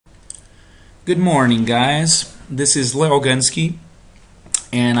Good morning, guys. This is Leo Gunsky,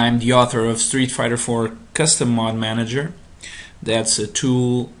 and I'm the author of Street Fighter 4 Custom Mod Manager. That's a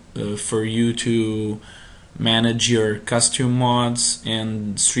tool for you to manage your custom mods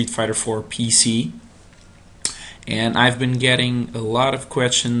in Street Fighter 4 PC. And I've been getting a lot of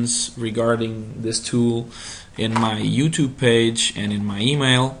questions regarding this tool in my YouTube page and in my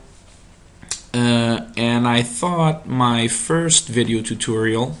email. And I thought my first video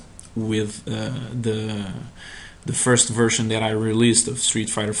tutorial with the first version that I released of Street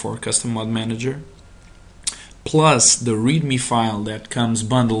Fighter 4 Custom Mod Manager, plus the README file that comes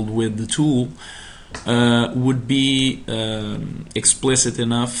bundled with the tool, would be explicit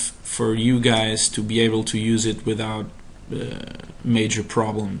enough for you guys to be able to use it without major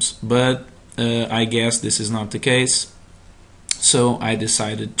problems. But I guess this is not the case, so I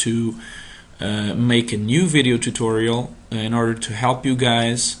decided to make a new video tutorial in order to help you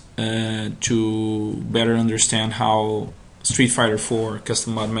guys to better understand how Street Fighter 4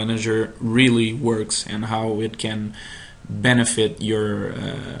 Custom Mod Manager really works and how it can benefit your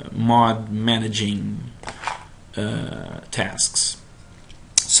mod managing tasks.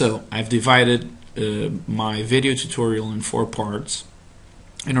 So I've divided my video tutorial in 4 parts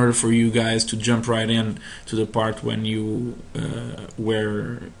in order for you guys to jump right in to the part when you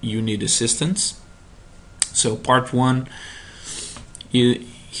where you need assistance. So part 1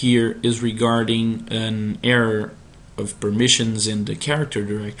 here is regarding an error of permissions in the character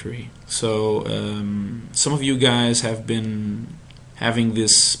directory. So some of you guys have been having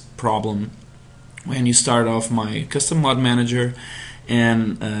this problem when you start off my custom mod manager,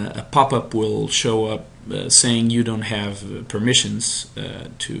 and a pop-up will show up saying you don't have permissions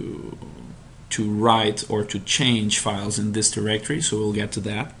to write or to change files in this directory. So we'll get to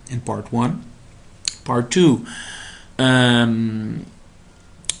that in part 1. Part 2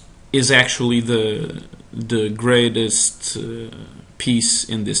 is actually the greatest piece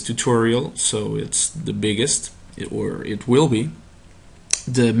in this tutorial, so it's the biggest, or it will be,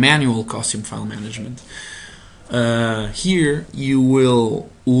 the manual costume file management. Here you will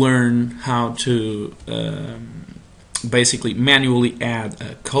learn how to basically manually add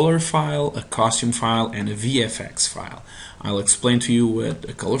a color file, a costume file, and a VFX file. I'll explain to you what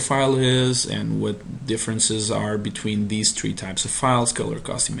a color file is and what differences are between these 3 types of files, color,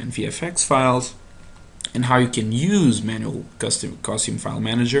 costume, and VFX files, and how you can use manual costume file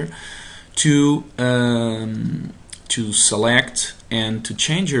manager to select and to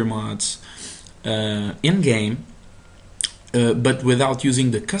change your mods in game, but without using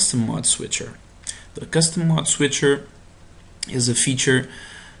the custom mod switcher. The custom mod switcher is a feature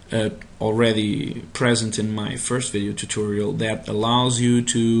already present in my first video tutorial that allows you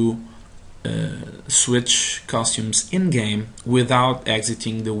to switch costumes in-game without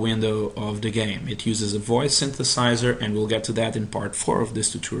exiting the window of the game. It uses a voice synthesizer, and we'll get to that in part 4 of this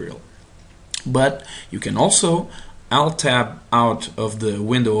tutorial. But you can also Alt-Tab out of the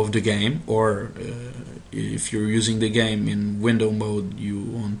window of the game, or if you're using the game in window mode, you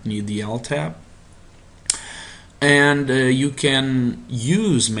won't need the Alt-Tab. And you can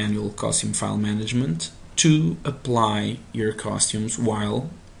use manual costume file management to apply your costumes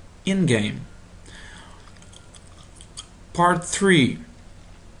while in-game. Part 3,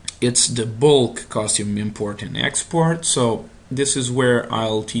 it's the bulk costume import and export. So this is where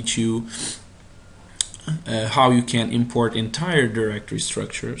I'll teach you how you can import entire directory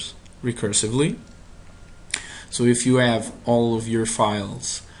structures recursively. So if you have all of your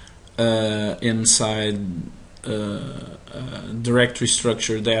files inside directory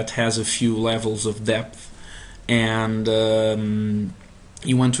structure that has a few levels of depth, and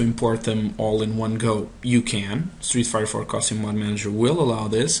you want to import them all in one go, you can. Street Fighter 4 Custom Mod Manager will allow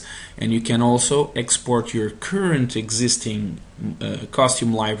this, and you can also export your current existing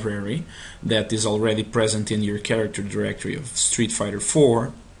costume library that is already present in your character directory of Street Fighter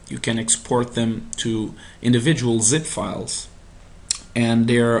 4. You can export them to individual zip files, and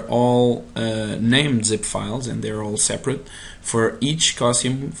they're all named zip files, and they're all separate for each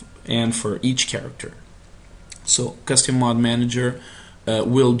costume and for each character. So Custom Mod Manager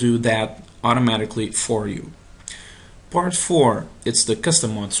will do that automatically for you. Part 4, it's the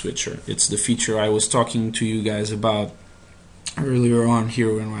custom mod switcher. It's the feature I was talking to you guys about earlier on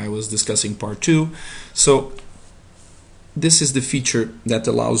here when I was discussing part 2. So this is the feature that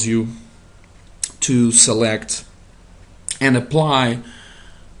allows you to select and apply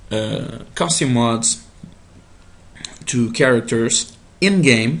costume mods to characters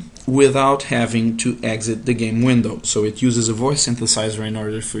in-game without having to exit the game window. So it uses a voice synthesizer in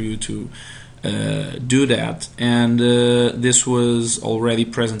order for you to do that, and this was already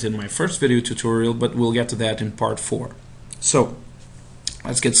present in my first video tutorial, but we'll get to that in part 4. So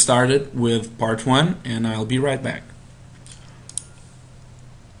let's get started with part 1, and I'll be right back.